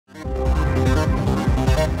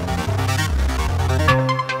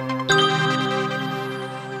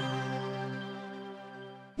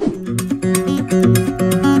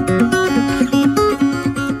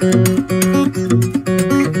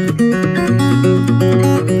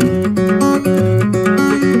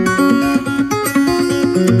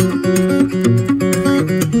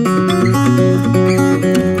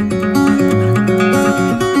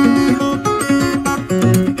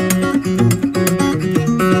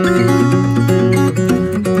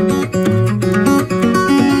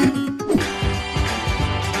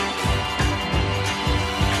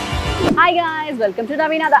welcome to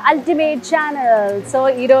Naveena, the ultimate channel. So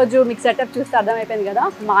ee roju meeku setup chuste ardhamayipoyindi kada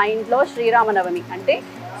ma intlo Sriramanavami ante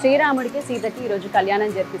శ్రీరాముడికి సీతకి ఈ రోజు కళ్యాణం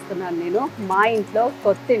జరిపిస్తున్నాను నేను మా ఇంట్లో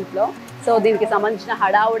కొత్త ఇంట్లో. సో దీనికి సంబంధించిన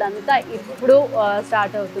హడావుడంతా ఇప్పుడు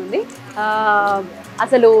స్టార్ట్ అవుతుంది.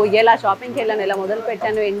 అసలు ఎలా షాపింగ్కి వెళ్ళాను, ఎలా మొదలు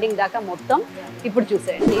పెట్టాను, ఎండింగ్ దాకా మొత్తం ఇప్పుడు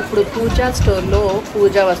చూసేయండి. ఇప్పుడు పూజా స్టోర్లో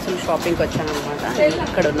పూజా వస్తువులు షాపింగ్కి వచ్చాను అనమాట.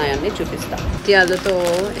 ఇక్కడ ఉన్నాయని చూపిస్తా. ముత్యాలతో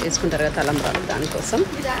వేసుకుంటారు కదా తలంబ్రాలు, దానికోసం.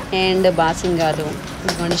 అండ్ బాసింగాలు,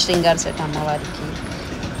 శృంగార్ సెట్ అమ్మవారికి.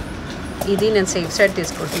 ఇది నేను సేఫ్ సైడ్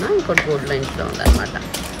తీసుకుంటున్నా, ఇంకోటి గోల్డ్ లైన్స్లో ఉందన్నమాట.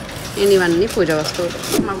 నేను ఇవన్నీ పూజ వస్తువులు.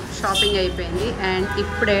 మా షాపింగ్ అయిపోయింది అండ్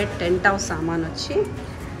ఇప్పుడే టెంట్ హౌస్ సామాన్ వచ్చి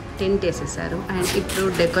టెంట్ వేసేసారు అండ్ ఇప్పుడు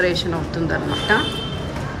డెకరేషన్ అవుతుంది అనమాట.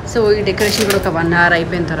 సో ఈ డెకరేషన్ కూడా ఒక 1 hour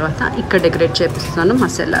అయిపోయిన తర్వాత ఇక్కడ డెకరేట్ చేపిస్తున్నాను మా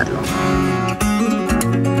సెల్లార్లో.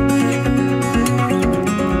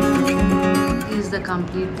 Is the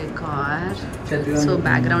complete decor. So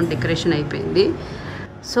background decoration అయిపోయింది.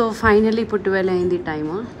 సో ఫైనల్లీ ఇప్పుడు 12 అయింది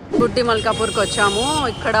టైము. గుట్టి మల్కాపూర్కి వచ్చాము.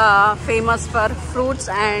 ఇక్కడ famous for fruits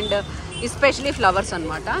and especially flowers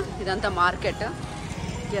అనమాట. ఇదంతా మార్కెట్.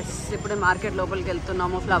 ఎస్, ఇప్పుడు మార్కెట్ లోపలికి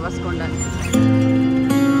వెళ్తున్నాము ఫ్లవర్స్ కొనడానికి.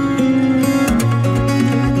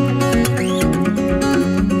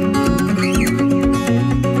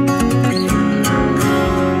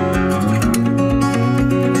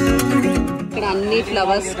 ఇక్కడ అన్ని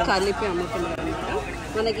ఫ్లవర్స్ కలిపి అమ్ముతున్నారు.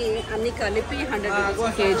 మనకి అన్ని కలిపి 100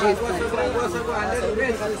 rupees కేజీ ఇస్తారు.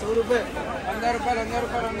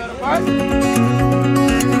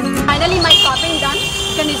 Finally my shopping done.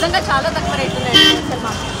 ఇక్కడ నిజంగా చాలా తక్కువ రేట్ ఉన్నాయి.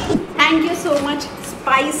 Thank you so much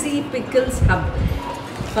spicy pickles hub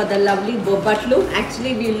for the lovely bobbatlu.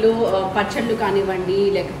 Actually వీళ్ళు పచ్చళ్ళు కానివ్వండి,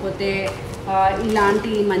 లేకపోతే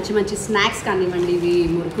ఇలాంటి మంచి మంచి స్నాక్స్ కానివ్వండి, ఇవి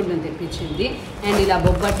మురుకులు నేను తెప్పించింది. అండ్ ఇలా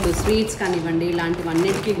బొబ్బట్లు, స్వీట్స్ కానివ్వండి,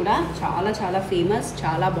 ఇలాంటివన్నిటికీ కూడా చాలా చాలా ఫేమస్,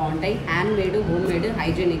 చాలా బాగుంటాయి. Hand made, home made,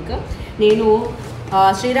 hygienic. నేను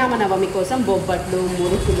శ్రీరామనవమి కోసం బొబ్బట్లు,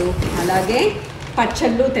 మురుకులు, అలాగే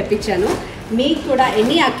పచ్చళ్ళు తెప్పించాను. మీకు కూడా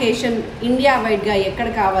ఎనీ అకేషన్ ఇండియా వైడ్గా ఎక్కడ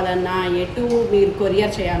కావాలన్నా, ఎటు మీరు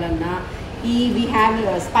కొరియర్ చేయాలన్నా, ఈ we have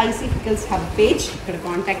spicy pickles hub page. ఇక్కడ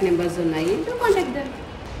కాంటాక్ట్ నెంబర్స్ ఉన్నాయి, to contact them.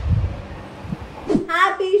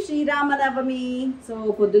 Happy Sri Rama Navami. So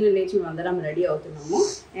పొద్దున్న లేచి అందరం రెడీ అవుతున్నాము.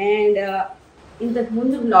 అండ్ ఇంతకు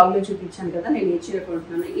ముందు బ్లాగ్లో చూపించాను కదా నేను ఏ చీర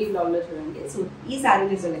కొంటున్నాను, ఈ బ్లాగ్లో చూడండి. సో ఈ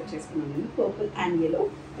శారీని సెలెక్ట్ చేసుకున్నాను నేను, పర్పుల్ అండ్ యెల్లో,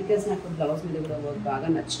 బికాస్ నాకు బ్లౌజ్ మీద కూడా వర్క్ బాగా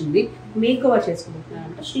నచ్చింది. మేక్ ఓవర్ చేసుకుంటున్నాను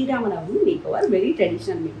అంటే Sri Rama Navami make over, very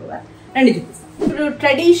traditional make over. రండి చూపిస్తాను. ఇప్పుడు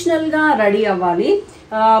ట్రెడిషనల్గా రెడీ అవ్వాలి,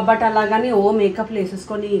 బట్ అలాగని ఓ మేకప్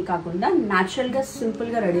వేసేసుకొని కాకుండా న్యాచురల్గా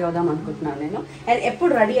సింపుల్గా రెడీ అవుదాం అనుకుంటున్నాను నేను. అండ్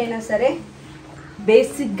ఎప్పుడు రెడీ అయినా సరే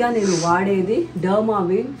బేసిక్గా నేను వాడేది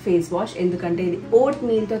డర్మావివ్ ఫేస్ వాష్. ఎందుకంటే ఇది ఓట్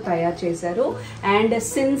మీల్తో తయారు చేశారు. అండ్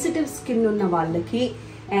సెన్సిటివ్ స్కిన్ ఉన్న వాళ్ళకి,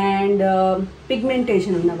 అండ్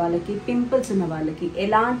పిగ్మెంటేషన్ ఉన్న వాళ్ళకి, పింపుల్స్ ఉన్న వాళ్ళకి,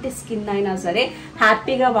 ఎలాంటి స్కిన్ అయినా సరే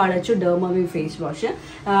హ్యాపీగా వాడచ్చు డర్మావివ్ ఫేస్ వాష్.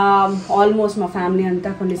 ఆల్మోస్ట్ మా ఫ్యామిలీ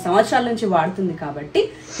అంతా కొన్ని సంవత్సరాల నుంచి వాడుతుంది కాబట్టి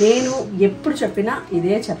నేను ఎప్పుడు చెప్పినా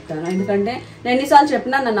ఇదే చెప్తాను. ఎందుకంటే నేను ఎన్నిసార్లు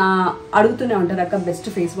చెప్పినా నన్ను అడుగుతూనే ఉంటారు, అక్క బెస్ట్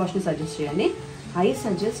ఫేస్ వాష్ని సజెస్ట్ చేయండి. I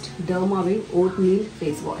suggest డర్మావివ్ vote meal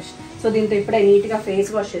face wash. So దీంతో ఇప్పుడే నీట్గా ఫేస్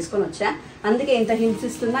వాష్ చేసుకొని వచ్చా. అందుకే ఇంత హింట్స్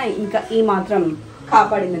ఇస్తున్నా, ఇంకా ఈ మాత్రం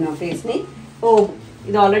కాపాడింది నా ఫేస్ని. ఓ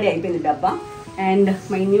ఇది ఆల్రెడీ అయిపోయింది డబ్బా. అండ్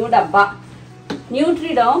మై న్యూ డబ్బా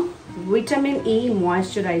న్యూట్రిడర్మ్ విటమిన్ ఈ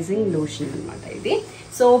మాయిశ్చరైజింగ్ లోషన్ అనమాట ఇది.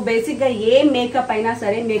 సో బేసిక్గా ఏ మేకప్ అయినా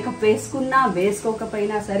సరే, మేకప్ వేసుకున్నా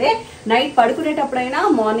వేసుకోకపోయినా సరే, నైట్ పడుకునేటప్పుడైనా,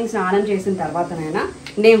 మార్నింగ్ స్నానం చేసిన తర్వాతనైనా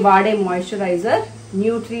నేను వాడే మాయిశ్చరైజర్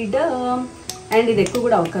న్యూట్రిడర్మ్. అండ్ ఇది ఎక్కువ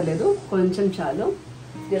కూడా అవక్కర్లేదు, కొంచెం చాలు.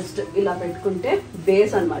 జస్ట్ ఇలా పెట్టుకుంటే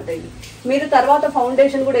బేస్ అనమాట ఇది. మీరు తర్వాత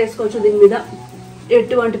ఫౌండేషన్ కూడా వేసుకోవచ్చు దీని మీద,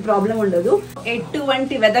 ఎటువంటి ప్రాబ్లం ఉండదు.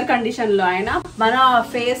 ఎటువంటి వెదర్ కండిషన్లో అయినా మన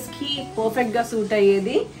ఫేస్కి పర్ఫెక్ట్గా సూట్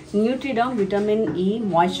అయ్యేది న్యూట్రిడర్మ్ vitamin E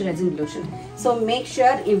moisturising lotion. So make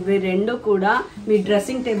sure ఇవి రెండు కూడా మీ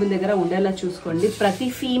డ్రెస్సింగ్ టేబుల్ దగ్గర ఉండేలా చూసుకోండి. ప్రతి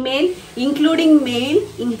female, including male,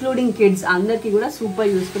 including kids, అందరికీ కూడా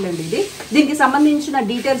సూపర్ యూస్ఫుల్ అండి ఇది. దీనికి సంబంధించిన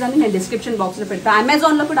డీటెయిల్స్ అన్ని నేను డిస్క్రిప్షన్ బాక్స్లో పెడతాను.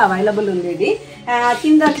 అమెజాన్లో కూడా అవైలబుల్ ఉంది ఇది.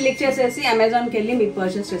 కింద క్లిక్ చేసేసి అమెజాన్కి వెళ్ళి మీకు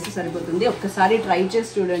పర్చేస్ చేస్తే సరిపోతుంది. ఒక్కసారి ట్రై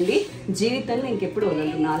చేసి చూడండి, జీవితంలో ఇంకెప్పుడు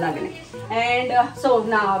వదలను అలాగనే. అండ్ సో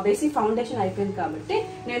నా బేసిక్ ఫౌండేషన్ అయిపోయింది కాబట్టి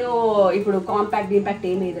నేను ఇప్పుడు కాంపాక్ట్ ఇంపాక్ట్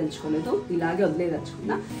ఏమి వేయదలుచుకోలేదు, ఇలాగే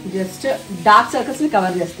వదిలేదలుచుకున్నా. జస్ట్ డార్క్ సర్కిల్స్ని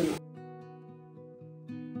కవర్ చేస్తున్నాను.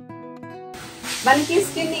 మనకి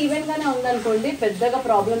స్కిన్ ఈవెన్గానే ఉందనుకోండి, పెద్దగా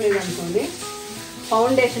ప్రాబ్లం లేదనుకోండి,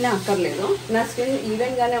 ఫౌండేషనే అక్కర్లేదు. నా స్కిన్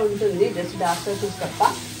ఈవెన్గానే ఉంటుంది, జస్ట్ డార్క్ సర్కిల్స్ తప్ప.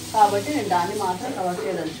 కాబట్టి నేను దాన్ని మాత్రం కవర్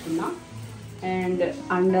చేయదలుచుకున్నా. అండ్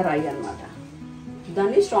అండర్ ఐ అనమాట.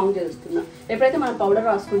 దాన్ని స్ట్రాంగ్ చేస్తున్నా. ఎప్పుడైతే మనం పౌడర్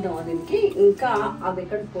రాసుకుంటామో దీనికి ఇంకా అది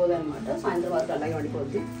ఎక్కడికి పోదనమాట, సాయంత్రం వరకు అలాగే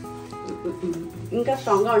పడిపోద్ది. ఇంకా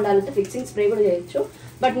స్ట్రాంగ్గా ఉండాలంటే ఫిక్సింగ్ స్ప్రే కూడా చేయొచ్చు,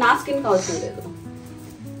 బట్ నా స్కిన్కి అవసరం లేదు.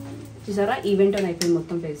 చూసారా ఈవెంట్ అని అయిపోయింది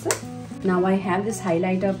మొత్తం face. Now I have this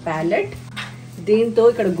highlighter palette. దీంతో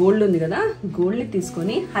ఇక్కడ గోల్డ్ ఉంది కదా, గోల్డ్ని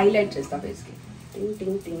తీసుకొని హైలైట్ చేస్తా ఫేస్కి. టింగ్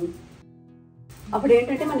టింగ్ టింగ్. అప్పుడు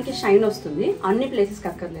ఏంటంటే మనకి షైన్ వస్తుంది, అన్ని ప్లేసెస్కి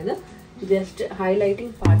అక్కర్లేదు, జస్ట్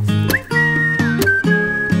హైలైటింగ్ పార్ట్స్.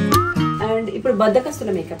 అండ్ ఇప్పుడు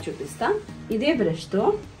బద్దకస్తున్న మేకప్ చూపిస్తా. ఇదే బ్రష్తో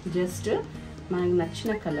జస్ట్ మనకు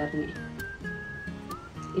నచ్చిన కలర్ని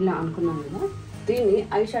ఇలా అనుకున్నాం కదా, దీన్ని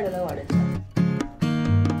ఐ షాడోలో వాడచ్చు.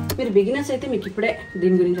 మీరు బిగినర్స్ అయితే మీకు ఇప్పుడే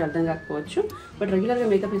దీని గురించి అర్థం కాకపోవచ్చు, బట్ రెగ్యులర్గా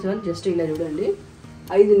మేకప్ వేసేవాళ్ళు జస్ట్ ఇలా చూడండి.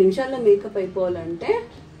 5 నిమిషాల్లో మేకప్ అయిపోవాలంటే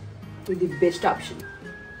ఇది బెస్ట్ ఆప్షన్.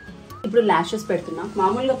 ఇప్పుడు ల్యాషెస్ పెడుతున్నా,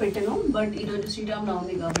 మామూలుగా పెట్టాను, బట్ ఈరోజు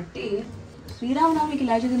శ్రీరామనవమి కాబట్టి. శ్రీరామనవమికి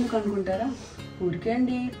ల్యాషెస్ ఎందుకు అనుకుంటారా? ఊరికే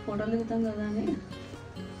అండి, ఫోటోలు దిగుతాం కదా అని,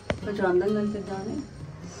 కొంచెం అందంగా కనిపిద్దామని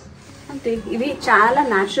అంతే. ఇవి చాలా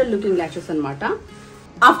న్యాచురల్ లుకింగ్ ల్యాషెస్ అనమాట.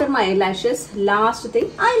 After my I lashes last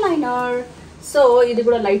thing eye liner. So ఇది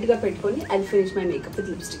కూడా లైట్గా పెట్టుకొని I finish my makeup with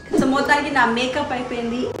lipstick. So మొత్తానికి నా మేకప్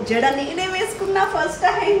అయిపోయింది, జడ నేనే వేసుకున్నా ఫస్ట్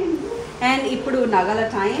టైం. అండ్ ఇప్పుడు నగల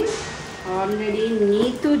టైం. ఆల్రెడీ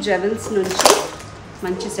నీతు జెవెల్స్ నుంచి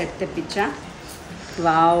మంచి సెట్ తెప్పించా.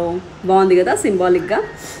 వావ్, బాగుంది కదా సింబాలిక్గా.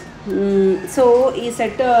 సో ఈ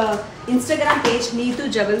సెట్ ఇన్స్టాగ్రామ్ పేజ్ నీతు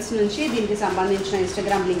జెవెల్స్ నుంచి, దీనికి సంబంధించిన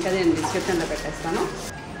ఇన్స్టాగ్రామ్ లింక్ అది నేను డిస్క్రిప్షన్లో పెట్టేస్తాను.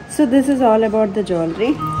 So this is all about the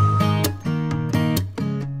jewellery.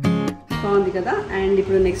 బాగుంది కదా. అండ్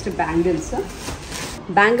ఇప్పుడు నెక్స్ట్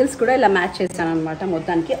బ్యాంగిల్స్ కూడా ఇలా మ్యాచ్ చేస్తాను అనమాట.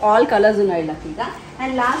 మొత్తానికి ఆల్ కలర్స్ ఉన్నాయి లక్కీగా.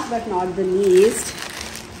 And last but not the least,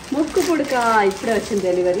 ముక్కు పుడక ఇప్పుడే వచ్చింది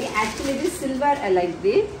డెలివరీ. యాక్చువల్లీ ఇది సిల్వర్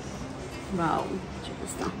ఎలైట్ది. వావ్,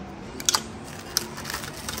 చూపిస్తా.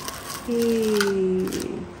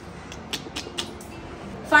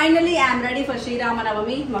 Finally I'm ready for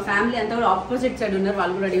Sri Rama Navami. మా ఫ్యామిలీ అంతా కూడా ఆపోజిట్ సైడ్ ఉన్నారు,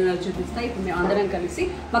 వాళ్ళు కూడా రెడీ ఉన్నారు చూపిస్తా. ఇప్పుడు మేము అందరం కలిసి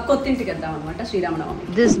మా కొత్తింటికి వెళ్దాం అనమాట Sri Rama Navami.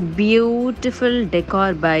 This beautiful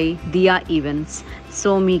decor by Diya events.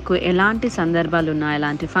 So మీకు ఎలాంటి సందర్భాలు ఉన్నా,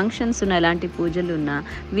 ఎలాంటి ఫంక్షన్స్ ఉన్నా, ఎలాంటి పూజలు ఉన్నా,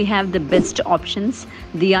 we have the best options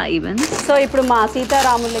Diya events. So ఇప్పుడు మా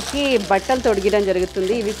సీతారాములకి బట్టలు తొడిగడం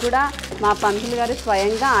జరుగుతుంది. ఇవి కూడా మా పంతులు గారు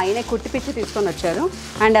స్వయంగా ఆయనే కుట్టిపిచ్చి తీసుకొని వచ్చారు.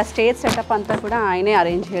 అండ్ ఆ స్టేజ్ సెటప్ అంతా కూడా ఆయనే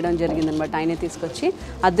అరేంజ్ చేయడం జరిగిందనమాట. ఆయనే తీసుకొచ్చి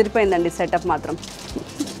అదిరిపోయిందండి సెటప్ మాత్రం.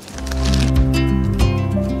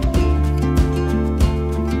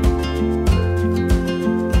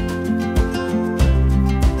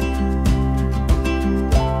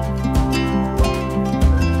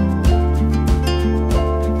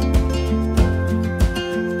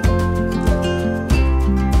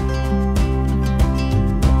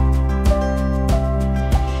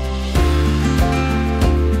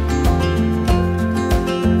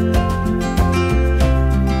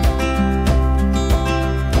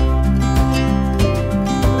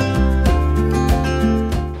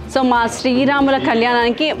 సో మా శ్రీరాముల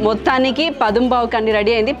కళ్యాణానికి మొత్తానికి 10:15 అన్ని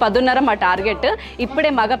రెడీ అయింది. 10:30 మా టార్గెట్. ఇప్పుడే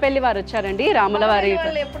మగపెళ్లి వారు వచ్చారండి, రాముల వారి.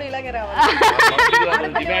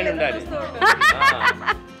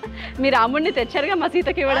 మీరు రాముడిని తెచ్చారుగా మా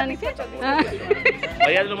సీతకి ఇవ్వడానికి.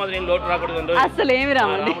 అసలు ఏమి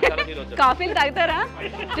రామండి, కాఫీలు తాగుతారా,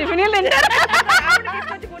 టిఫిన్లు తింటారా?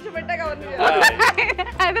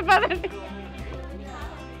 అయితే పదండి.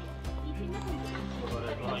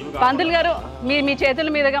 పంతులు గారు మీ చేతుల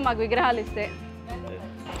మీదుగా మాకు విగ్రహాలు ఇస్తే.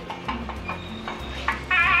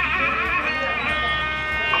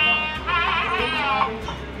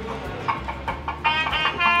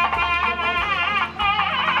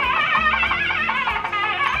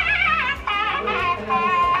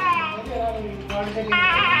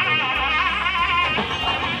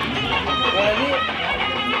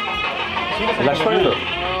 లక్ష్మణుడు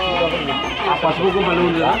ఆ పసుపు బలి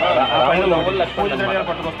ఉంది,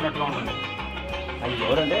 పట్టుకొస్తున్నట్టుగా ఉంటుంది. అది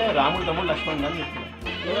ఎవరంటే రాముడు తమ్ముడు లక్ష్మణుడు అని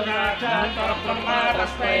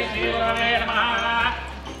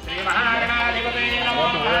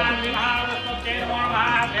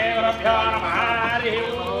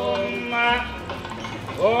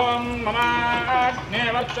ఓం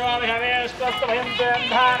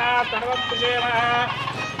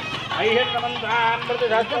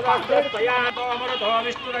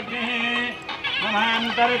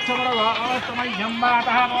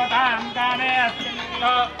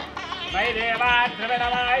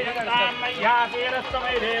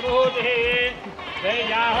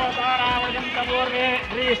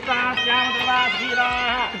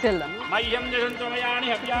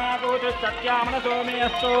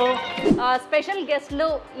స్పెషల్ గెస్ట్లు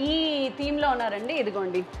ఈ థీమ్ లో ఉన్నారండి.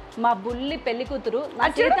 ఇదిగోండి మా బుల్లి పెళ్లి కూతురు, మా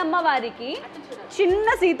సీతమ్మ వారికి చిన్న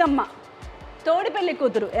సీతమ్మ తోడి పెళ్లి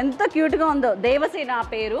కూతురు. ఎంత క్యూట్ గా ఉందో. దేవసేన ఆ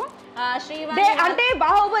పేరు. అంటే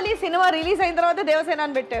బాహుబలి సినిమా రిలీజ్ అయిన తర్వాత దేవసేన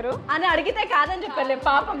అని పెట్టారు అని అడిగితే కాదని చెప్పలే,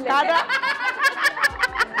 పాపం కాదా.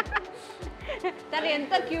 తను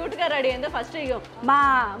ఎంత క్యూట్ గా రెడీ అయిందో. ఫస్ట్ మా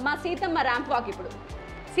మా సీతమ్మ ర్యాంప్ వాక్. ఇప్పుడు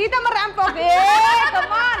సీతమ్మ ర్యాంప్ వాక్.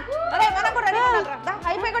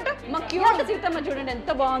 మా క్యూట్ సీతమ్మ చూడండి ఎంత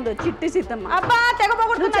బాగుందో. చిట్టి సీతమ్మ. అబ్బా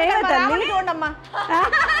చూడమ్మా.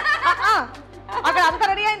 అక్కడ అంత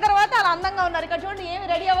రెడీ అయిన తర్వాత అలా అందంగా ఉన్నారు. ఇక్కడ చూడండి ఏమి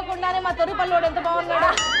రెడీ అవ్వకుండానే మా తొరిపల్లోడు ఎంత బాగున్నాడు.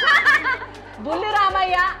 బుల్లి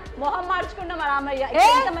రామయ్య మొహం మార్చుకున్న మా రామయ్య.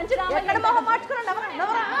 మంచి రామయ్య మొహం మార్చుకున్నా.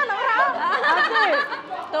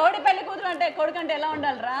 తోడి పెళ్లి కూతురు అంటే కొడుకు అంటే ఎలా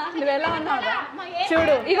ఉండాలిరా? నువ్వు ఎలా ఉన్నావు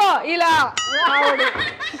చూడు. ఇగో ఇలా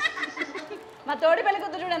మా తోడి పెళ్లి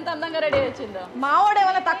కూతురు చూడు ఎంత అందంగా రెడీ వచ్చిందో. మావాడు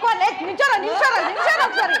ఏమైనా తక్కువ నిల్చోరా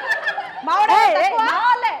ఒకసారి.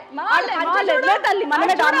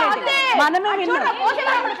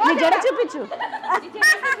 జడ చూపించు.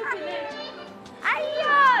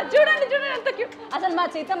 అయ్యా చూడండి చూడండి ఎంత క్యూట్. అసలు మా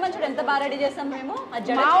సీతమ్మ చూడు ఎంత బాగా రెడీ చేస్తాం మేము.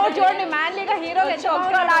 చూడండి మ్యాన్లీగా హీరో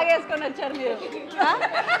లాగేసుకొని వచ్చారు మీరు.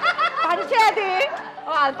 పంచే అది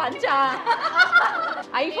పంచా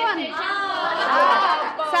ఐఫోన్.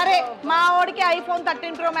 సరే మా వాడికి ఐఫోన్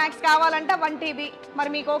 13 Pro Max కావాలంటే 1 TB. మరి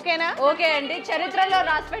మీకు ఓకేనా? ఓకే అండి. చరిత్రలో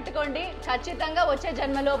రాసి పెట్టుకోండి, ఖచ్చితంగా వచ్చే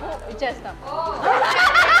జన్మలోపు ఇచ్చేస్తాం.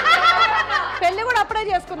 పెళ్లి కూడా అప్పుడే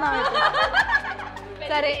చేసుకుందాం.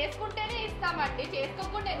 సరే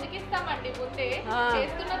చేసుకోకుండా ఎందుకు ఇస్తామండి? ముందే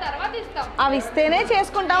చేసుకున్న తర్వాత ఇస్తాం. అవి ఇస్తేనే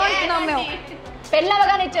చేసుకుంటాం అంటున్నాం మేము. పెళ్ళి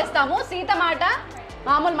అవగానే ఇచ్చేస్తాము. సీత మాట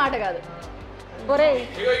మామూలు మాట కాదు.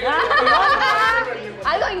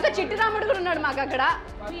 అదిగో ఇంకా చిట్టి రాముడు కూడా ఉన్నాడు మాకు అక్కడ.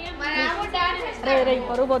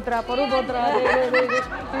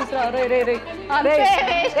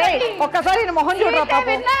 ఒక్కసారి మొహం చూడరా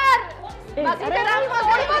పాపం.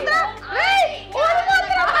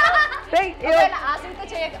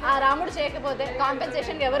 ఆ రాముడు చేయకపోతే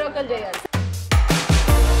కాంపెన్సేషన్ ఎవరో ఒకరు చేయాలి.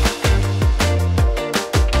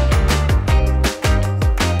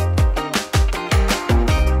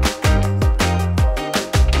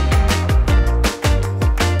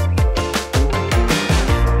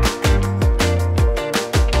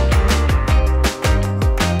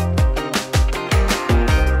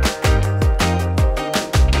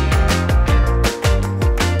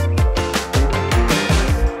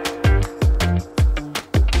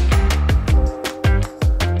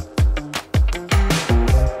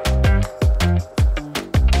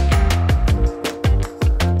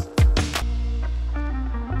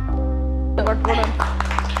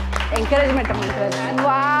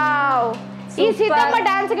 ఈ సీతమ్మ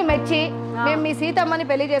డాన్స్ కి మెచ్చి మేము మీ సీతమ్మని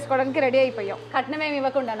పెళ్లి చేసుకోవడానికి రెడీ అయిపోయాం. కట్నం ఏమి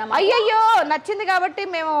ఇవ్వకుండా. అయ్యయ్యో నచ్చింది కాబట్టి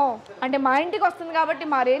మేము, అంటే మా ఇంటికి వస్తుంది కాబట్టి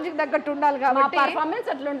మా రేంజ్ కి తగ్గట్టు ఉండాలి కాబట్టి పర్ఫార్మెన్స్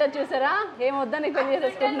అట్లా ఉంటుంది. చూసారా ఏం వద్దని పెళ్లి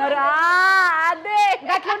చేసేసుకుంటున్నారు. అదే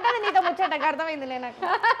అట్లుంటది. నీతో ముచ్చట అర్థమైంది నాకు.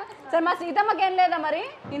 సరే మా సీతమ్మకి ఏం లేదా మరి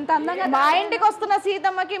ఇంత అందంగా? మా ఇంటికి వస్తున్న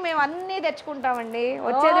సీతమ్మకి మేము అన్ని తెచ్చుకుంటామండి.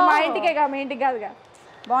 వచ్చేది మా ఇంటికేగా, మీ ఇంటికి కాదుగా.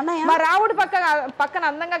 బాగున్నాయా? మా రాముడు పక్కన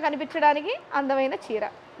అందంగా కనిపించడానికి అందమైన చీర.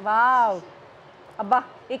 వావ్. అబ్బా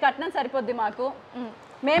ఈ కట్నం సరిపోద్ది మాకు.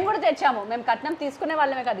 మేము కూడా తెచ్చాము. మేము కట్నం తీసుకునే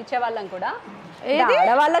వాళ్ళమే కాదు, ఇచ్చే వాళ్ళం కూడా.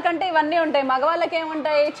 ఆడవాళ్ళకంటే ఇవన్నీ ఉంటాయి, మగవాళ్ళకి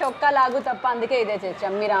ఏముంటాయి? చొక్కా లాగు తప్ప. అందుకే ఇదే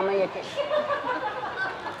తెచ్చాం మీ రామయ్యకి.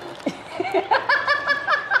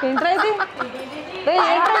 ఏంటది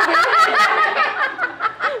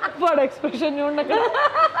వాడు ఎక్స్ప్రెషన్ చూడండి.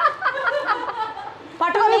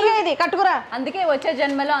 పట్టుకోలేదు కట్టుకురా. అందుకే వచ్చే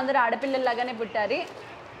జన్మలో అందరూ ఆడపిల్లలాగానే పుట్టాలి,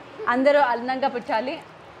 అందరూ అందంగా పుట్టాలి.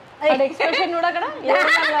 ఎక్స్ప్రెషన్ కూడా అక్కడ.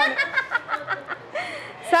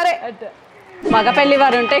 సరే మగ పెళ్లి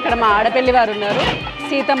వారు ఉంటే ఇక్కడ మా ఆడపెళ్లి వారు ఉన్నారు.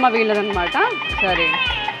 సీతమ్మ వీళ్ళదనమాట. సరే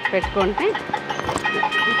పెట్టుకుంటే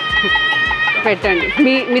పెట్టండి.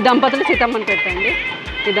 మీ దంపతులు సీతమ్మని పెట్టండి,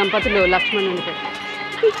 మీ దంపతులు లక్ష్మణుని పెట్టండి.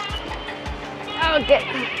 ఓకే.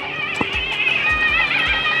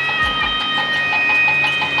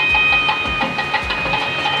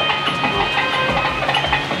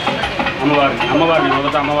 అమ్మవారిని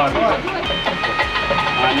మొదట అమ్మవారిని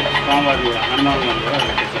స్వామివారిని కూడా అన్నవారిని కూడా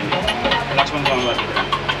పెట్టేసండి. లక్ష్మణ స్వామివారిని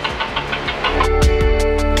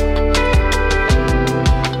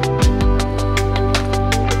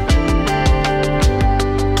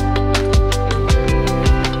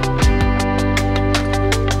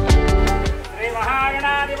శ్రీ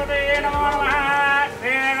మహాగణాధిపతయే నమో నమః.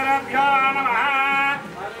 శ్రీ గురుభ్యో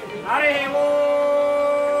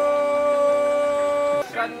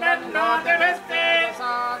तन्नोतिभिस्ते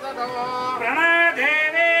साददो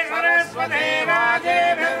प्रणदेवे सरस्वते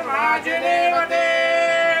वाजेभिर्वाजिनेवते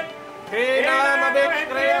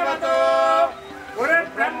श्रीरामविक्रयवतो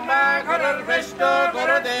गुरुर्ब्रह्मा गुरुर्विष्णु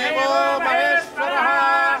गुरुदेवो महेश्वरः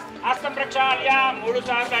అస్తం ప్రక్షాళ్య 3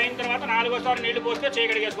 సార్లు అయిన తర్వాత 4వ సారి నీళ్లు పోస్తే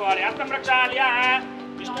చేయగలిగేసుకోవాలి. అస్తం ప్రక్షాళ్య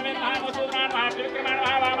విష్ణువే నమః మధుసూదనాయ నమః త్రివిక్రమాయ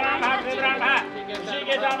నమః వామనాయ నమః శ్రీధరాయ నమః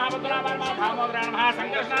ఋషికేశాయ నమః పద్మనాభాయ నమః దామోదరాయ నమః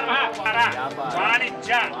సంకర్షణాయ నమః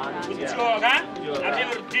వాణిజ్య ఉద్యోగ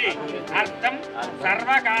అభివృద్ధి అర్థం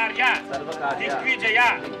సర్వకార్య దిగ్విజయ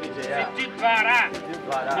సిద్ధి ద్వారా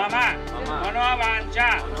మమ మనోవాంఛ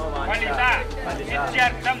ఫలిత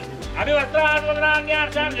సిద్ధ్యర్థం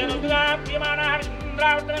అభివస్త్రాద్వదనాన్యార్థం జరుదుగా ప్రియమానః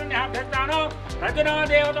ఇంద్రావృతమన్యాభ్యస్తాను రజనో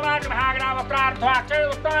దేవతమాటి మహాగణా వస్త్రార్థ అక్షర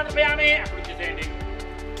ఉత్తానయామి. అప్పుడు ఇచ్చేసేయండి.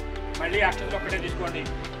 మళ్ళీ అక్షతలు ఒక్కటే తీసుకోండి.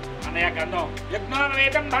 అన్నయ్య గంధం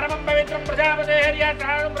యజ్ఞోపవేతం పరమం పవిత్రం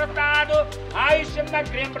ప్రజాపతేర్యాత్రాదం ప్రస్తాదు ఆయుష్యం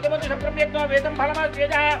అగ్రియం ప్రతిమతి సప్రం యజ్ఞోపవేతం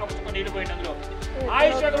ఫలమస్తేజ. ఒక చుక్క నీళ్ళు పోయింది అందులో.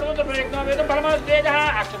 ఆయుష్య యజ్ఞోపవేతం ఫలమస్తేజ.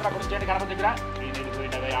 అక్షతలు అక్కడ ఉంచండి గణపతి దగ్గర. ఈ నీళ్ళు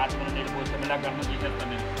పోయినవి ఆత్మను నీళ్ళు పోస్తే మళ్ళీ గణపతి తీసేస్తాను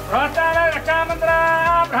నేను. బృహత్తావ రక్షామంత్ర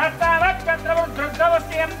బృహత్తావ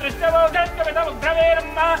చంద్రవృద్ధవస్యం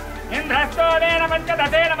దృష్టవౌద్రవేరమ్మ ఇంద్రస్తోవేన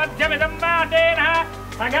పంచదశేన మధ్యమిదం వాటేన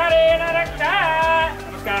సగరేణ రక్ష.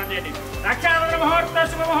 నమస్కారం చేయండి. రక్షామంత్ర ముహూర్త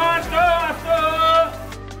శుభ ముహూర్తో అస్తు.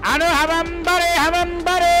 అనుహవం పరే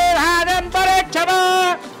భాగం పరేక్షమ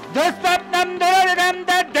దుస్వప్నం దురదిదం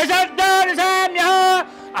తద్దిశద్దారిసామ్య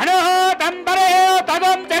అనుహూతం పరే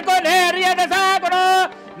తగం తెకునేర్యదసాగుణో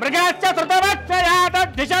మృగస్య శృతవత్సయా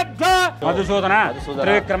తద్దిశద్వ. మధుసూదన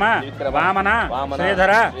త్రివిక్రమ వామన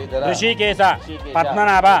శ్రీధర ఋషికేశ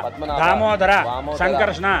పద్మనాభ దామోదర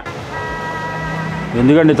సంకర్షణ.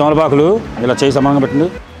 ఎందుకండి తమలపాకులు ఇలా చేయి సమానంగా పెట్టండి.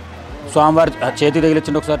 స్వామివారి చేతి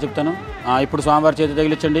తగిలించండి ఒకసారి చెప్తాను. ఇప్పుడు స్వామివారి చేతి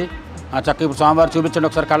తగిలించండి. చక్కగా ఇప్పుడు స్వామివారు చూపించండి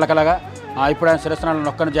ఒకసారి కళ్ళకలాగా. ఇప్పుడు ఆయన శిరస్నాలను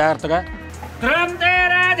నొక్కండి జాగ్రత్తగా.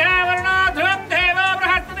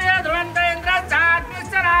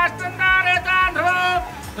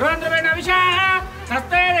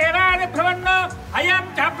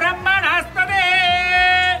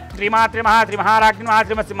 శ్రీమాత్రి మహా శ్రీ మహారాజ్ఞి మహా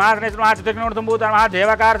శ్రీమతి మహాశ్రీ మహాచిత్రూత మహా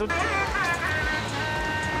దేవకార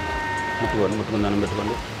ముట్టుకుందానం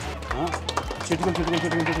పెట్టుకోండి.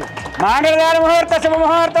 మాంగళ్యాల ముహూర్త శుభ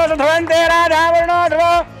ముహూర్త ధ్రువంతే రాజావరణో ధ్రువ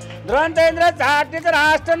ధ్రువంతేంద్ర సాక్షి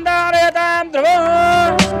రాష్ట్రం దారయతాం ధ్రువం.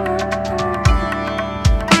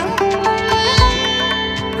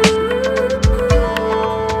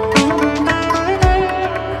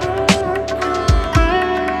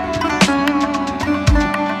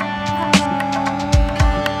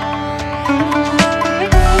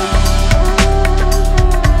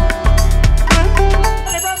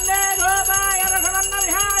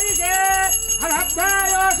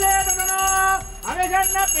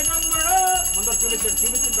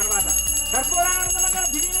 చూపించిన తర్వాత కర్పూరానందమంగళ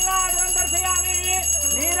దివ్యలీలాజనం దర్శయామి.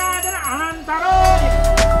 నీరాజన అనంతరో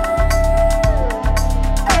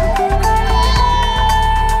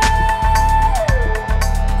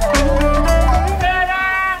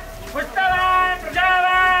పుష్పవాన్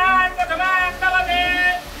ప్రజావాన్ వధువాన్ భవతి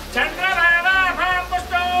చంద్రమావాభాం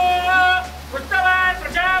పుష్టో పుష్పవాన్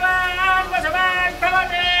ప్రజావాన్ వధువాన్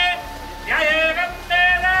భవతి యయేకం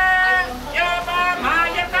వేద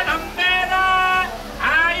యోపామాయతనం వేద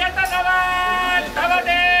ఆయతనవాన్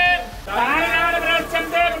భవతి తాయాన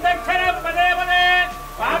ప్రశ్యంతే ప్రదక్షిణం పదే పదే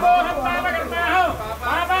పాపోహం పాపకర్మాహం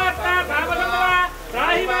పాపాత్మా పాపసంభవ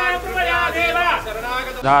రాహిమాన్ కృపయా దేవ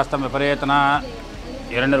దాస్తం విపరీతన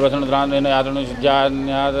ఎరండు రోజుల ద్రాంద్రైన యాదను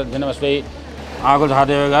సిద్ధ్యాదినమస్వై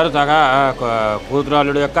ఆకులహాదేవి గారు తగ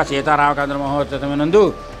కూతురాలుడు యొక్క సీతారామచంద్ర మహోత్సవమునందు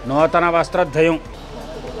నూతన వస్త్రద్వయం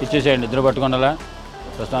ఇచ్చేసేయండి. ఇద్దరు పట్టుకుండలా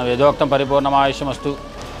ప్రస్తుతం వేదోక్తం పరిపూర్ణమాయుష్యమస్తు.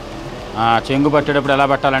 చెంగు పట్టేటప్పుడు ఎలా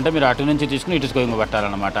పట్టాలంటే మీరు అటు నుంచి తీసుకుని ఇటు చెంగు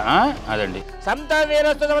పట్టాలన్నమాట. అదండి.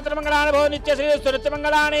 సంతవీరస్తు సంవత్సరమంగళాని భవ నిత్య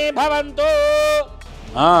శ్రీస్తుమంగళాని భవంతు.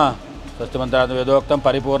 స్వస్తిమంత్రార్థం వేదోక్తం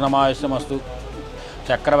పరిపూర్ణమాయుష్యమస్తు.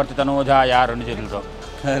 చక్రవర్తి తనూజాయ 2 చేతులతో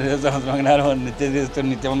సంవత్సరమంగళాని నిత్య శ్రీస్తు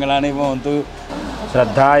నిత్యమంగళాని భవంతు.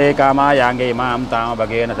 శ్రద్ధాయే కామా యాంగే మాం తామ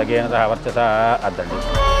భగేన సగేన సహ వర్చస. అద్దండి.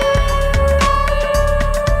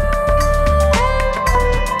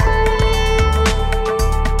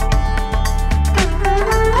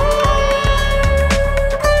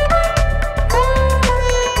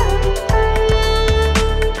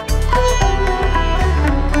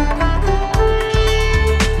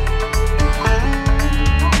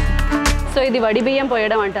 సో ఇది వడి బియ్యం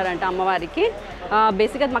పోయడం అంటారంట అమ్మవారికి.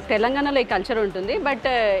 బేసిక్గా మాకు తెలంగాణలో ఈ కల్చర్ ఉంటుంది, బట్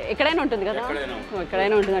ఎక్కడైనా ఉంటుంది కదా,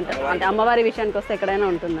 ఎక్కడైనా ఉంటుందంట. అంటే అమ్మవారి విషయానికి వస్తే ఎక్కడైనా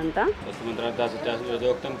ఉంటుందంట.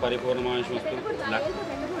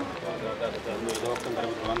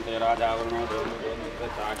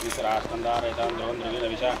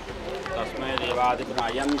 तस्मै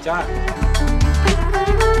देवादिपुरायं च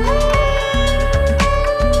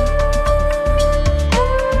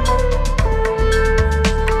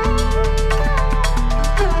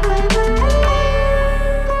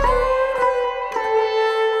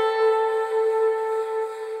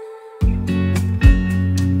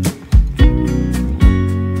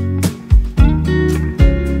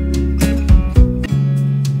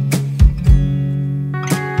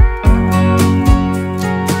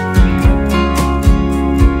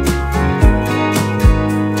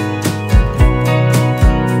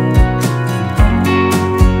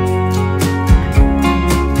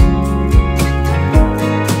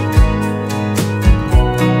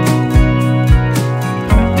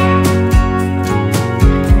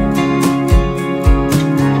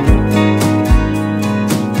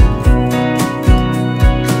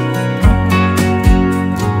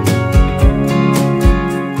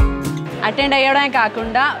అటెండ్ అయ్యడమే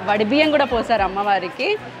కాకుండా వడి బియ్యం కూడా పోసారు అమ్మవారికి.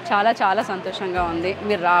 చాలా చాలా సంతోషంగా ఉంది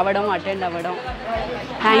మీరు రావడం, అటెండ్ అవ్వడం.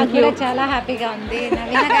 Thank you. చాలా హ్యాపీగా ఉంది.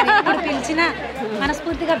 నవీన గారు ఎప్పుడు పిలిచినా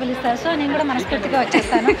మనస్ఫూర్తిగా పిలుస్తారు. సో నేను కూడా మనస్ఫూర్తిగా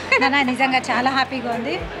వచ్చేస్తాను. నాన్న నిజంగా చాలా హ్యాపీగా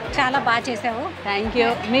ఉంది. చాలా బాగా చేసావు. Thank you.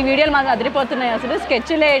 మీ వీడియోలు మాకు అదిరిపోతున్నాయి. అసలు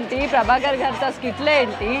స్కెచ్లు ఏంటి, ప్రభాకర్ గారితో స్కిట్లు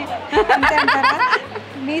ఏంటి, అంతే అంటారా?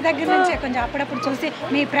 మీ దగ్గర నుంచే కొంచెం అప్పుడప్పుడు చూసి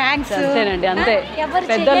మీ ప్రాంక్స్ అంతేనండి. అంతే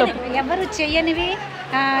ఎవరు చెయ్యనివి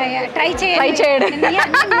ట్రై చేయడం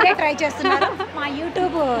మీరే ట్రై చేస్తున్నారు. మా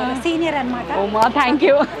యూట్యూబ్ సీనియర్ అనమాట. ఓమా థ్యాంక్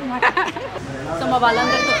యూ. సో మా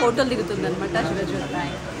వాళ్ళందరితో ఫోటోలు దిగుతుంది అనమాట.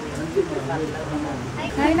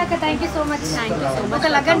 నవీనక్క థ్యాంక్ యూ సో మచ్. ఒక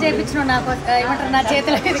లగ్గం చేయించిన నాకు ఏమంటారు నా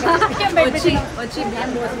చేతిలో వచ్చి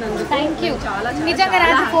థ్యాంక్ యూ. నిజంగా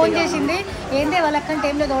రాత్రి ఫోన్ చేసింది, ఏందే వాళ్ళ అక్కడ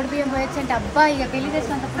టైంలో దోడి బియ్యం పోయొచ్చు అంటే అబ్బా ఇక పెళ్లి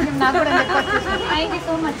చేసినంత పుణ్యం నాకు కూడా thank you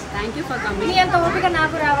so much. Thank you for coming. మీ అంత ఓపిక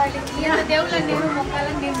నాకు రావాలి. మీ అంత దేవుళ్ళని నేను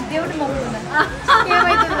మొక్కాలని నేను దేవుడు మొక్కుతున్నాను.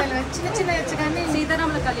 ఏమైతుందో తెలియదు. చిన్న చిన్న వచ్చు కానీ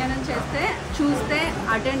సీతారాముల కళ్యాణం చేస్తే చూస్తే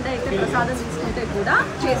అటెండ్ అయితే ప్రసాదం తీసుకుంటే కూడా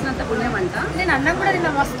చేసినంత పుణ్యం అంట. నేను అన్నం కూడా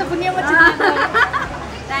నిన్న మస్తు పుణ్యం వచ్చింది.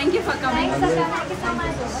 Thank you for coming.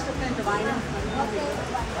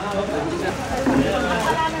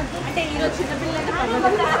 అంటే ఈరోజు చిన్నపిల్లలు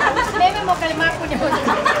మేమే మొక్కలు మాకు పుణ్యం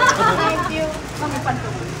వచ్చింది. Thank you.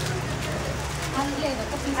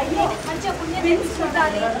 మంచిగా పుణ్యం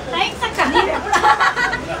చూడాలి. థ్యాంక్స్ అక్క.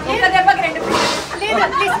 ఒక దెబ్బకి రెండు లేదు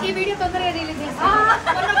ప్లీజ్ ఈ వీడియో తొందరగా రిలీజ్ చేస్తాను.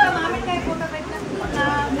 మామిడికాయ ఫోటో పెట్టిన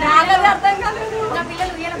అర్థం కాలేదు. నా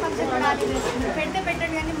పిల్లలు ఉయ్యాల ఫంక్షన్ పెడితే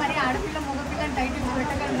పెట్టండి కానీ మరి ఆడపిల్ల మగపిల్ల టైటిల్స్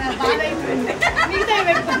పెట్టగలరా బాధ అయిపోయింది. మిగతా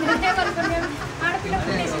పెట్టుకుంది ఏమనుకున్నాను. ఆడపిల్ల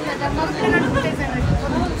పుట్టేసింది మగపిల్ల పుట్టేశారు.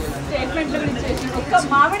 స్టేట్మెంట్ల గురించి ఒక్క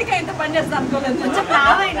మామిడికాయ ఎంత పని చేస్తా అనుకోలేదు. కొంచెం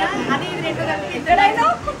లావైనా అది ఇది రెండు కలిపి ఇద్దరైనా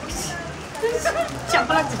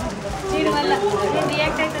చెప్పలేదు. దీనివల్ల నేను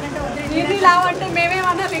రియాక్ట్ అవుతానంటే వద్దు లావు అంటే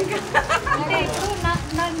మేమేమన్నాను ఇంకా. అంటే ఇప్పుడు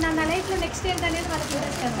నా లైఫ్లో నెక్స్ట్ ఏంటి అనేది వాళ్ళకి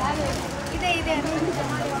తెలుస్తుంది. ఇదే అని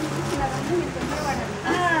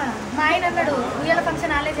మా ఆయన అన్నాడు ఉయ్యాల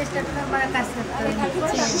ఫంక్షన్ ఆలే చేసేటట్టు బాగా కష్టం.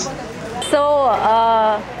 సో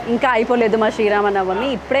ఇంకా అయిపోలేదు మా శ్రీరామనవమి.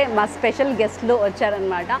 ఇప్పుడే మా స్పెషల్ గెస్ట్లు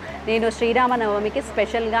వచ్చారనమాట. నేను శ్రీరామనవమికి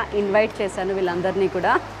స్పెషల్గా ఇన్వైట్ చేశాను వీళ్ళందరినీ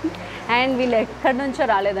కూడా. అండ్ వీళ్ళు ఎక్కడి నుంచో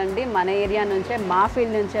రాలేదండి, మన ఏరియా నుంచే, మా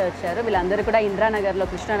ఫీల్డ్ నుంచే వచ్చారు. వీళ్ళందరూ కూడా ఇంద్రానగర్లో,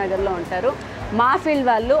 కృష్ణానగర్లో ఉంటారు. మా ఫీల్డ్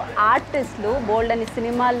వాళ్ళు ఆర్టిస్టులు, బోల్డ్ అని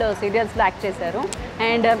సినిమాల్లో, సీరియల్స్లో యాక్ట్ చేశారు.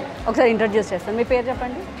 అండ్ ఒకసారి ఇంట్రడ్యూస్ చేస్తాను. మీ పేరు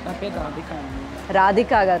చెప్పండి. నా పేరు రాధిక.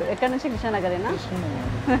 రాధిక గారు ఎక్కడి నుంచి? కృష్ణానగరేనా?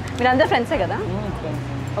 మీరందరూ ఫ్రెండ్సే కదా?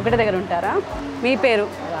 ఒకటే దగ్గర ఉంటారా? మీ పేరు?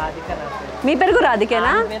 మీ పేరు కూడా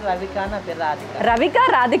రాధికేనా? రవిక,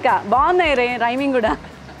 రాధిక బాగున్నాయి రైమింగ్ కూడా.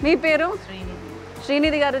 మీ పేరు?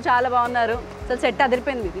 శ్రీనిధి గారు చాలా బాగున్నారు. అసలు సెట్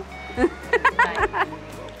అదిరిపోయింది ఇది.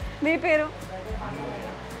 మీ పేరు?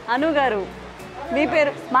 అను గారు. మీ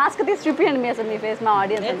పేరు? మాస్క్ తీసి చూపించండి మీ అసలు మీ ఫేస్ మా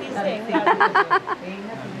ఆడియన్స్.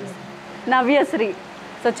 నవ్యశ్రీ.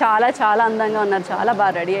 సో చాలా చాలా అందంగా ఉన్నారు, చాలా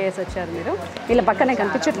బాగా రెడీ అయ్యేసి వచ్చారు మీరు. వీళ్ళ పక్కనే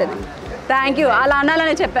కనిపించట్లేదు. Thank you. అలా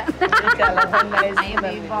అనాలనే చెప్పా.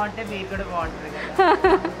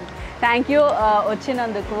 థ్యాంక్ యూ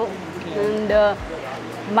వచ్చినందుకు. అండ్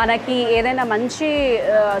మనకి ఏదైనా మంచి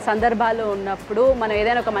సందర్భాలు ఉన్నప్పుడు మనం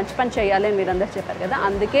ఏదైనా ఒక మంచి పని చేయాలి అని మీరు అందరూ చెప్పారు కదా.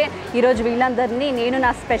 అందుకే ఈరోజు వీళ్ళందరినీ నేను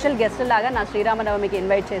నా స్పెషల్ గెస్ట్ లాగా నా శ్రీరామనవమికి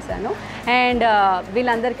ఇన్వైట్ చేశాను. అండ్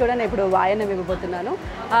వీళ్ళందరికీ కూడా నేను ఇప్పుడు వాయనం ఇవ్వబోతున్నాను.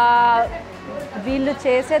 వీళ్ళు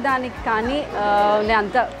చేసేదానికి కానీ నేను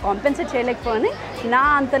అంత కాంపెన్సేట్ చేయలేకపోయినా నా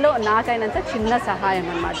అంతలో నాకైనంత చిన్న సహాయం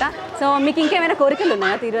అనమాట. సో మీకు ఇంకేమైనా కోరికలు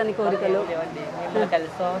ఉన్నాయా? తీరని కోరికలు?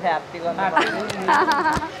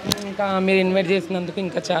 ఇంకా మీరు ఇన్వైట్ చేసినందుకు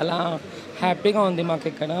ఇంకా చాలా హ్యాపీగా ఉంది మాకు.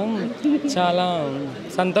 ఇక్కడ చాలా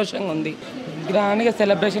సంతోషంగా ఉంది. గ్రాండ్గా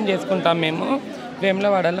సెలబ్రేషన్ చేసుకుంటాం మేము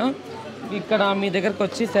వేములవాడలో. ఇక్కడ మీ దగ్గరకు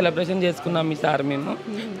వచ్చి సెలబ్రేషన్ చేసుకున్నాం ఈసారి మేము.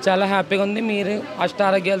 చాలా హ్యాపీగా ఉంది. మీరు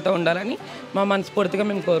అష్టారోగ్యాలతో ఉండాలని మా మనస్ఫూర్తిగా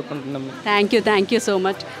మేము కోరుకుంటున్నాం. Thank you so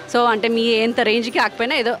much. So అంటే మీ ఎంత రేంజ్కి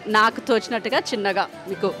కాకపోయినా ఏదో నాకు తోచినట్టుగా చిన్నగా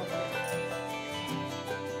మీకు.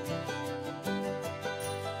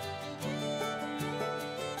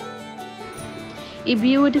 ఈ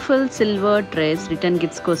beautiful silver dress return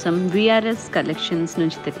gifts కోసం విఆర్ఎస్ కలెక్షన్స్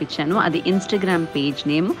నుంచి తెప్పించాను. అది ఇన్స్టాగ్రామ్ పేజ్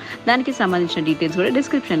నేమ్. దానికి సంబంధించిన డీటెయిల్స్ కూడా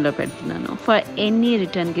డిస్క్రిప్షన్లో పెడుతున్నాను. For any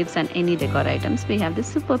return gifts and any decor items we have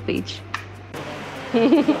this super page.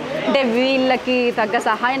 అంటే వీళ్ళకి తగ్గ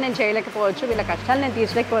సహాయం నేను చేయలేకపోవచ్చు, వీళ్ళ కష్టాలు నేను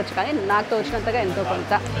తీర్చలేకపోవచ్చు, కానీ నాకు తోచినంతగా ఎంతో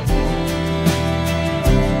కొంత.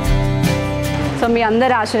 సో మీ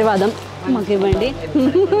అందరి ఆశీర్వాదం మాకు ఇవ్వండి.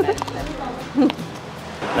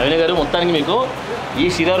 నవీన గారు, మొత్తానికి మీకు ఈ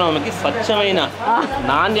శ్రీరామనవమికి స్వచ్ఛమైన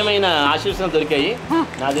నాణ్యమైన ఆశీర్వాదాలు దొరికాయి.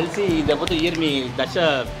 నాకు తెలిసి ఈ దెబ్బతో ఇయర్ మీ దశ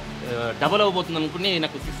డబల్ అవబోతుంది అనుకుని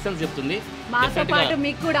నాకు 6 cents చెప్తుంది.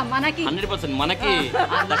 100% మనకి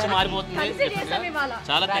దశ మారిపోతుంది.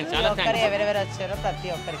 చాలా థ్యాంక్స్. ఎవరెవరు వచ్చారో ప్రతి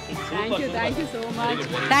ఒక్కరికి thank you so much.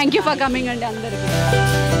 Thank you for coming అండి అందరికీ.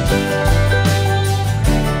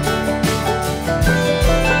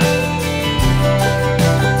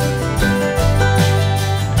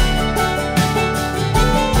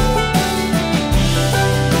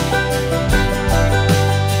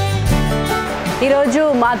 ఈరోజు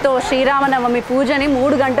మాతో శ్రీరామనవమి పూజని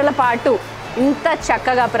 3 గంటల పాటు ఇంత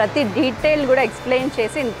చక్కగా ప్రతి డీటెయిల్ కూడా ఎక్స్ప్లెయిన్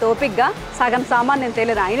చేసి ఇంత ఓపిక్గా సగం సామాన్ నేను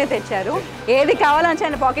తెలియదు ఆయనే తెచ్చారు. ఏది కావాలని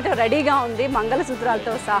ఆయన పాకెట్ రెడీగా ఉంది,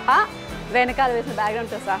 మంగళసూత్రాలతో సహా, వెనకాల వేసిన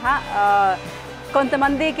బ్యాక్గ్రౌండ్తో సహా.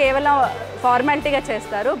 కొంతమంది కేవలం ఫార్మాలిటీగా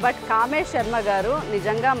చేస్తారు, బట్ కామేష్ శర్మ గారు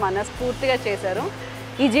నిజంగా మనస్ఫూర్తిగా చేశారు.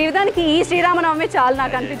 ఈ జీవితానికి ఈ శ్రీరామనవమి చాలా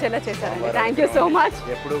నాకు అనిపించేలా చేశారండి. Thank you so much.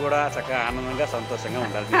 ఎప్పుడు కూడా చక్కగా ఆనందంగా సంతోషంగా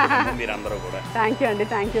ఉండాలి మీరందరూ కూడా.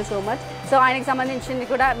 Thank you so much. So ఆయనకి సంబంధించింది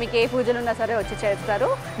కూడా మీకు ఏ పూజలు ఉన్నా సరే వచ్చి చేస్తారు.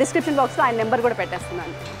 డిస్క్రిప్షన్ బాక్స్లో ఆయన నెంబర్ కూడా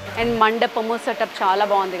పెట్టేస్తున్నాను. అండ్ మండపము సెటప్ చాలా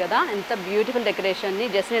బాగుంది కదా, ఎంత బ్యూటిఫుల్ డెకరేషన్ని.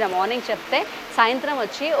 జస్ట్ నేను మార్నింగ్ చెప్తే సాయంత్రం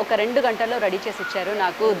వచ్చి ఒక 2 గంటల్లో రెడీ చేసి ఇచ్చారు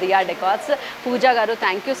నాకు దియా డెకార్స్. పూజా గారు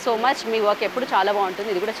thank you so much. Me work ఎప్పుడు చాలా బాగుంటుంది,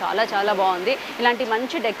 ఇది కూడా చాలా బాగుంది. ఇలాంటి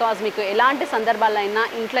మంచి డెకార్స్ మీకు ఎలాంటి సందర్భాలైనా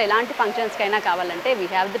ఇంట్లో ఎలాంటి ఫంక్షన్స్కైనా కావాలంటే వీ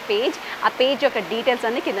హ్యావ్ ది పేజ్. ఆ పేజ్ యొక్క డీటెయిల్స్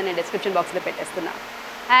అన్ని కింద నేను డిస్క్రిప్షన్ బాక్స్లో పెట్టేస్తున్నా.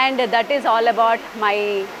 And that is all about my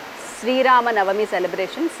Sri Rama Navami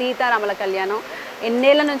celebration. సీతారాముల కళ్యాణం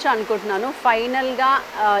ఎన్నేళ్ళ నుంచో అనుకుంటున్నాను, ఫైనల్గా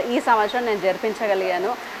ఈ సంవత్సరం నేను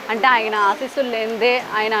జరిపించగలిగాను. అంటే ఆయన ఆశీస్సులు లేనిదే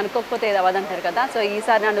ఆయన అనుకోకపోతే ఏది అవ్వదంటారు కదా. సో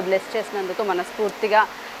ఈసారి నన్ను బ్లెస్ చేసినందుకు మనస్ఫూర్తిగా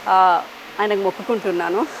ఆయనకు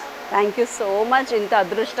మొక్కుకుంటున్నాను. Thank you so much. ఇంత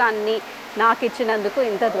అదృష్టాన్ని నాకు ఇచ్చినందుకు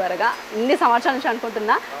ఇంత త్వరగా, ఇన్ని సంవత్సరాల నుంచి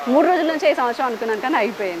అనుకుంటున్నా, 3 రోజుల నుంచి ఈ సంవత్సరం అనుకున్నాను కానీ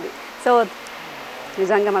అయిపోయింది. సో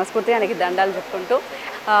నిజంగా మనస్ఫూర్తిగా ఆయనకి దండాలు చెప్పుకుంటూ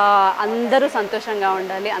అందరూ సంతోషంగా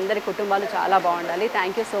ఉండాలి, అందరి కుటుంబాలు చాలా బాగుండాలి.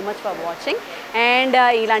 Thank you so much for watching. And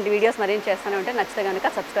ఇలాంటి వీడియోస్ మరేం చేస్తూనే ఉంటే నచ్చితే కనుక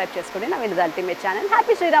సబ్స్క్రైబ్ చేసుకోండి నా వీళ్ళ ultimate channel.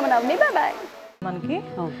 Happy Sri Rama Navami. Bye. మనకి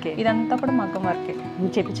ఓకే, ఇదంతా కూడా మగ్గం వర్కే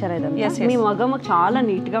చెప్పించారా ఇదంతా? మీ మగ్గం చాలా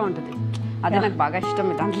నీట్గా ఉంటుంది, అదే నాకు బాగా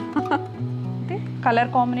ఇష్టం. దాంట్లో అంటే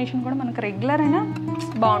కలర్ కాంబినేషన్ కూడా మనకు రెగ్యులర్ అయినా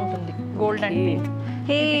బాగుంటుంది. Gold and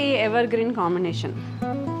ever green combination.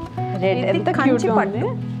 ఎంత కంచి పట్టు,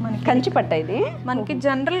 కంచి పట్టు ఇది మనకి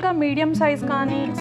జనరల్గా మీడియం సైజ్ కానీ